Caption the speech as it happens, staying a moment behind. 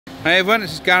Hi everyone,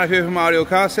 this is Gareth here from Mario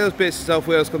Car Sales, based in South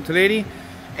Wales, Cwmtaleiri,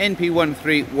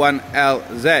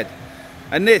 NP131LZ.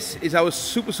 And this is our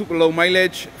super low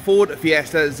mileage Ford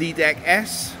Fiesta Zetec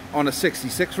S on a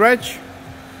 66 reg.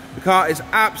 The car is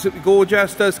absolutely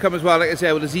gorgeous, does come as well, like I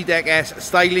said, with a Zetec S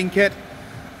styling kit,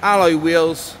 alloy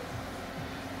wheels,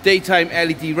 daytime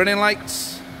LED running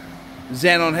lights,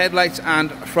 xenon headlights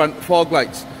and front fog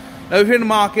lights. Now if you're in the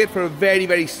market for a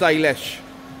very stylish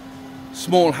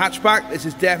small hatchback, this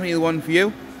is definitely the one for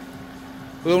you.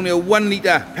 With only a 1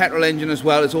 litre petrol engine as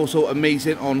well, it's also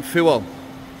amazing on fuel.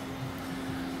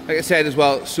 Like I said as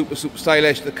well, super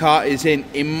stylish. The car is in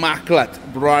immaculate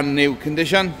brand new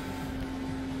condition.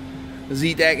 The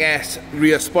Zetec S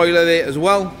rear spoiler there as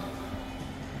well.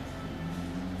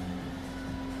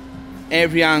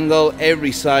 Every angle,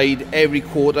 every side, every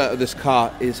quarter of this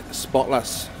car is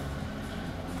spotless.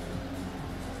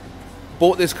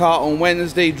 Bought this car on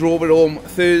Wednesday, drove it home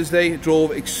Thursday,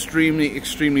 drove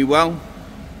extremely well.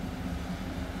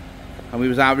 And we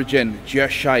was averaging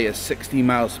just shy of 60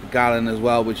 miles per gallon as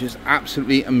well, which is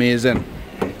absolutely amazing.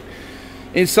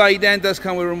 Inside then does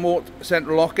come with remote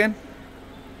central locking,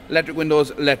 electric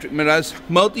windows, electric mirrors,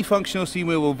 multifunctional steering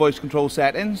wheel with voice control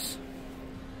settings.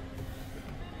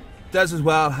 Does as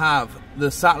well have the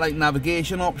satellite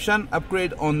navigation option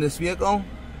upgrade on this vehicle,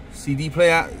 CD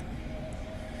player,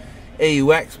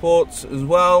 AU exports as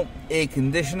well, air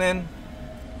conditioning,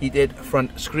 heated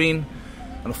front screen,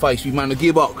 and a 5-speed manual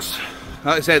gearbox.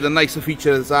 Like I said, the nicer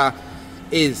features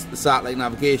is the satellite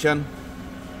navigation.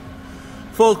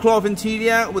 Full cloth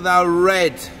interior with our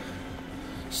red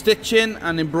stitching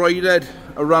and embroidered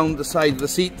around the side of the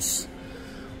seats,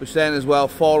 which then as well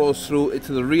follows through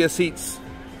into the rear seats,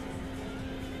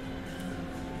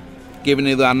 giving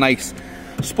you that nice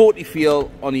sporty feel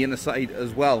on the inner side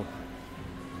as well.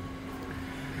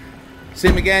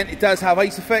 Same again, it does have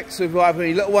ISOFIX, so if you have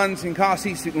any little ones in car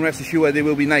seats, you can rest assured they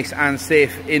will be nice and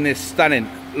safe in this stunning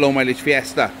low mileage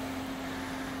Fiesta.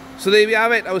 So there we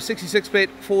have it, our 66-plate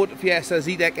Ford Fiesta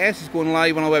Zetec S is going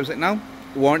live on our website now.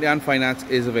 The warranty and finance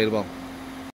is available.